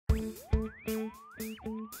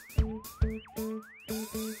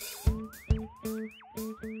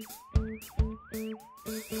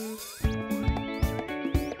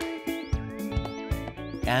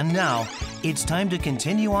And now, it's time to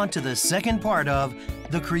continue on to the second part of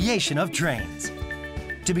the creation of trains.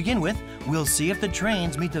 To begin with, we'll see if the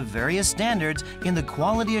trains meet the various standards in the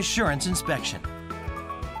quality assurance inspection.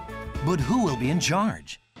 But who will be in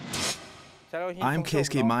charge? I'm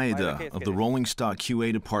Keisuke Maeda of the Rolling Stock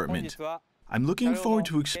QA department. I'm looking forward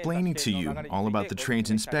to explaining to you all about the train's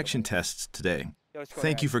inspection tests today.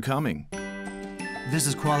 Thank you for coming. This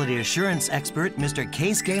is quality assurance expert Mr.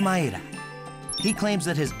 Keisuke Maeda. He claims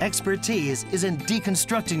that his expertise is in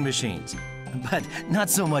deconstructing machines, but not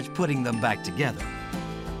so much putting them back together.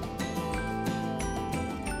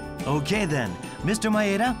 Okay then, Mr.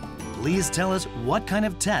 Maeda, please tell us what kind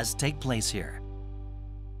of tests take place here.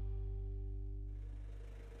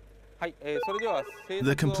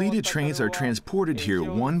 The completed trains are transported here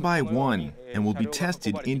one by one and will be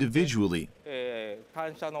tested individually.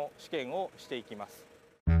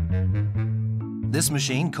 This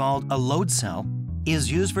machine, called a load cell,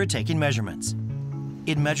 is used for taking measurements.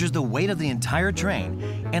 It measures the weight of the entire train,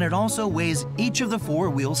 and it also weighs each of the four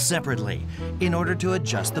wheels separately in order to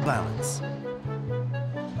adjust the balance.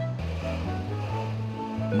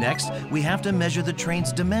 Next, we have to measure the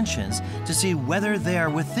train's dimensions to see whether they are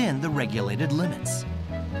within the regulated limits.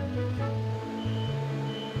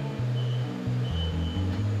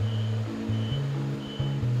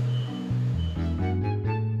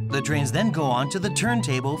 The trains then go on to the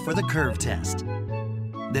turntable for the curve test.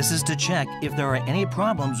 This is to check if there are any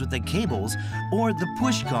problems with the cables or the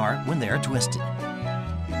push car when they are twisted.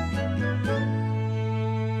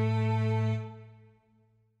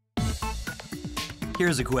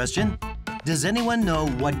 Here's a question. Does anyone know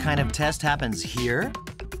what kind of test happens here?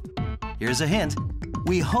 Here's a hint.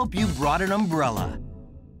 We hope you brought an umbrella.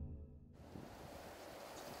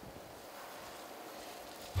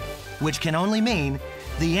 Which can only mean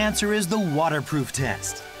the answer is the waterproof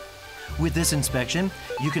test. With this inspection,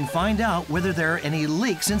 you can find out whether there are any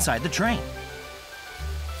leaks inside the train.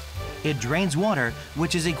 It drains water,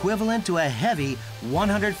 which is equivalent to a heavy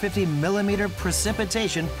 150 millimeter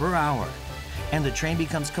precipitation per hour, and the train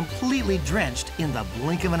becomes completely drenched in the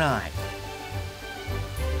blink of an eye.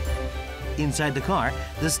 Inside the car,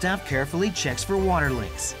 the staff carefully checks for water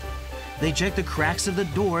leaks. They check the cracks of the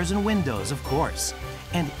doors and windows, of course,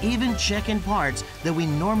 and even check in parts that we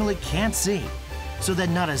normally can't see, so that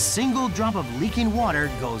not a single drop of leaking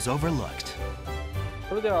water goes overlooked.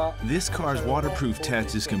 This car's waterproof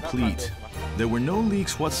test is complete. There were no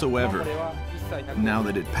leaks whatsoever. Now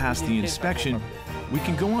that it passed the inspection, we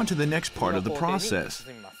can go on to the next part of the process.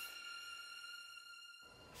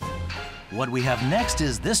 What we have next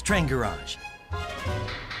is this train garage.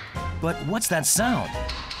 But what's that sound?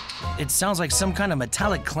 It sounds like some kind of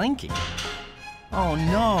metallic clanking. Oh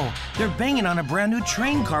no, they're banging on a brand new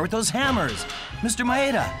train car with those hammers. Mr.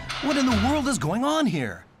 Maeda, what in the world is going on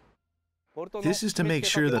here? This is to make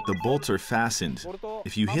sure that the bolts are fastened.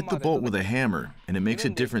 If you hit the bolt with a hammer and it makes a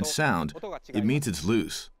different sound, it means it's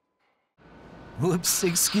loose. Whoops,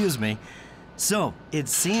 excuse me. So, it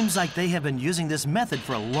seems like they have been using this method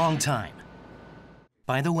for a long time.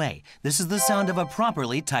 By the way, this is the sound of a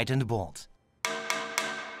properly tightened bolt.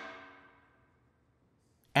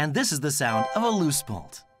 And this is the sound of a loose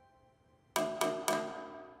bolt.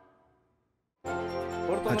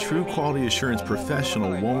 A true quality assurance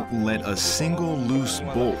professional won't let a single loose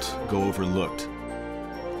bolt go overlooked.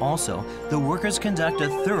 Also, the workers conduct a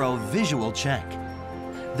thorough visual check.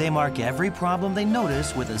 They mark every problem they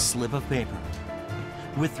notice with a slip of paper.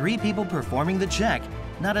 With 3 people performing the check,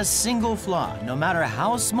 not a single flaw, no matter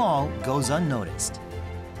how small, goes unnoticed.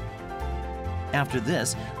 After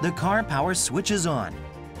this, the car power switches on,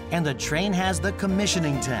 and the train has the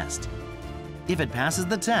commissioning test. If it passes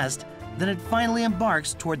the test, then it finally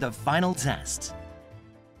embarks toward the final test.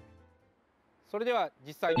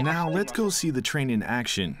 Now let's go see the train in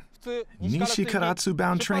action. Nishikaratsu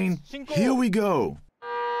bound train, here we go!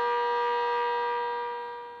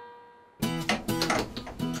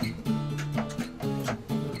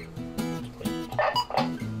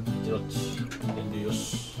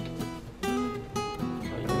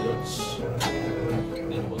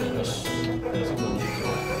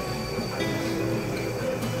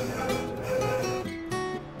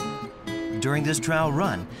 During this trial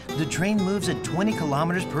run, the train moves at 20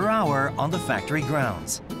 kilometers per hour on the factory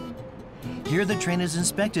grounds. Here the train is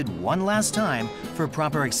inspected one last time for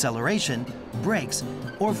proper acceleration, brakes,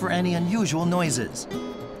 or for any unusual noises.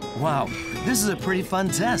 Wow, this is a pretty fun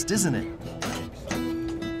test, isn't it?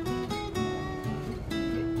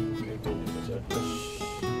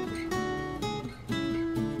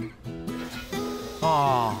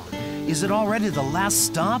 Aw, is it already the last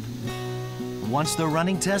stop? Once the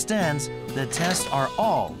running test ends, the tests are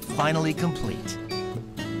all finally complete.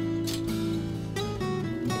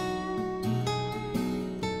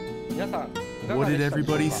 What did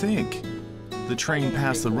everybody think? The train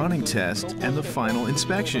passed the running test and the final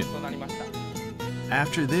inspection.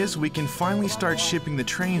 After this, we can finally start shipping the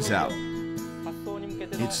trains out.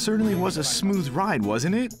 It certainly was a smooth ride,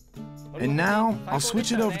 wasn't it? And now, I'll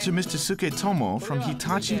switch it over to Mr. Suketomo from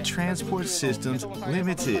Hitachi Transport Systems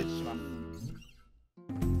Limited.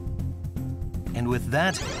 And with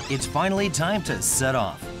that, it's finally time to set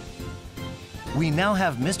off. We now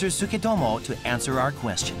have Mr. Suketomo to answer our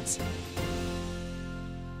questions.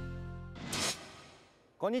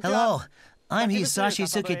 Hello, I'm Hisashi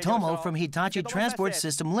Suketomo from Hitachi Transport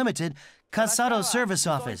System Limited, Kasado Service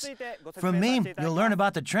Office. From me, you'll learn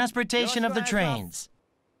about the transportation of the trains.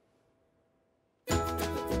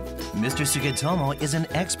 Mr. Suketomo is an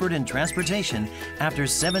expert in transportation after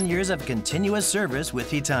 7 years of continuous service with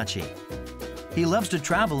Hitachi. He loves to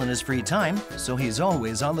travel in his free time, so he's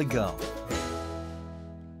always on the go.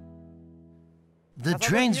 The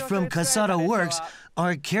trains from Kasado Works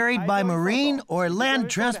are carried by marine or land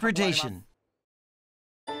transportation.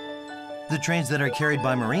 The trains that are carried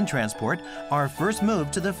by marine transport are first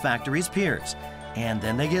moved to the factory's piers, and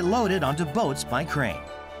then they get loaded onto boats by crane.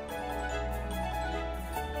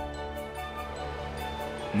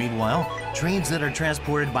 Meanwhile, trains that are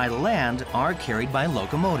transported by land are carried by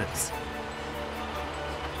locomotives.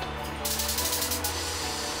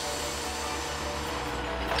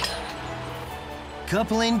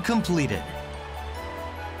 Coupling completed.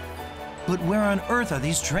 But where on earth are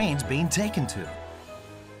these trains being taken to?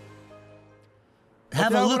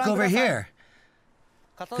 Have a look over here.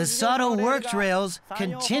 Kasado Works rails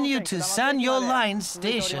continue to Sanyo Line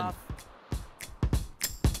Station.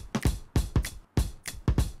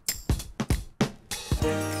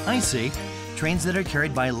 I see. Trains that are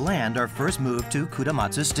carried by land are first moved to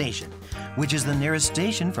Kudamatsu Station, which is the nearest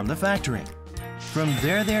station from the factory. From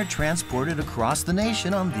there, they're transported across the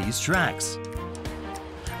nation on these tracks.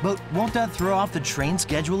 But won't that throw off the train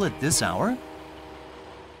schedule at this hour?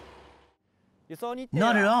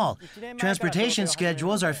 Not at all. Transportation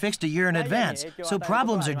schedules are fixed a year in advance, so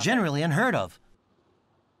problems are generally unheard of.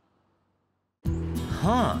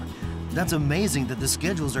 Huh. That's amazing that the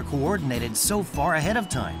schedules are coordinated so far ahead of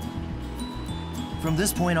time. From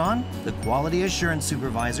this point on, the quality assurance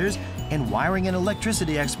supervisors and wiring and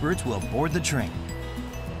electricity experts will board the train.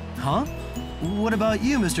 Huh? What about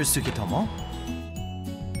you, Mr. Suketomo?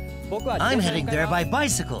 I'm heading there by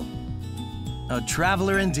bicycle. A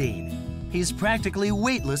traveler indeed. He's practically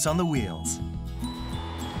weightless on the wheels.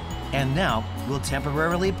 And now, we'll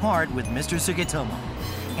temporarily part with Mr. Suketomo,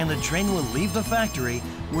 and the train will leave the factory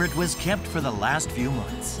where it was kept for the last few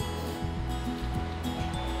months.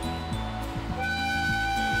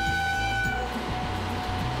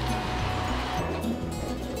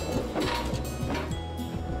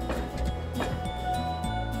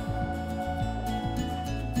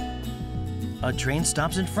 A train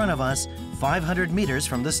stops in front of us 500 meters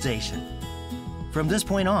from the station. From this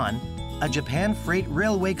point on, a Japan Freight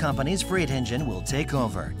Railway Company's freight engine will take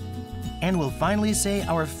over, and we'll finally say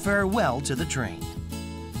our farewell to the train.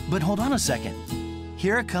 But hold on a second.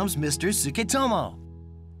 Here comes Mr. Suketomo.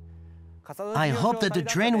 I hope that the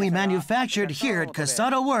train we manufactured here at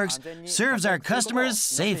Kasado Works serves our customers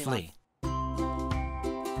safely.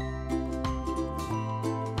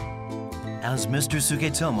 As Mr.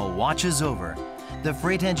 Suketomo watches over, the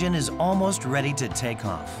freight engine is almost ready to take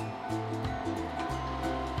off.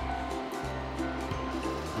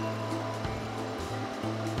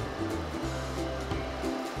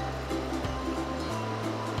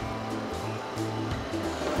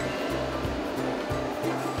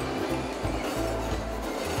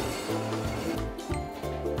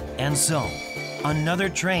 And so, another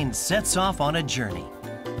train sets off on a journey.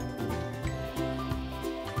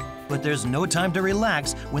 But there's no time to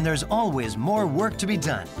relax when there's always more work to be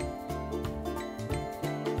done.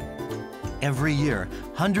 Every year,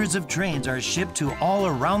 hundreds of trains are shipped to all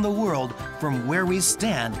around the world from where we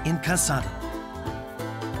stand in Kasado.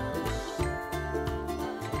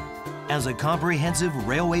 As a comprehensive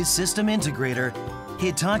railway system integrator,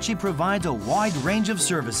 Hitachi provides a wide range of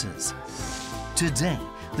services. Today,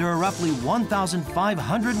 there are roughly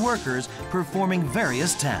 1,500 workers performing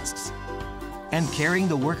various tasks. And carrying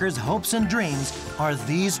the workers' hopes and dreams are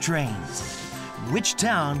these trains. Which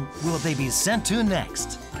town will they be sent to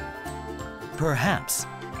next? Perhaps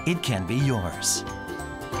it can be yours.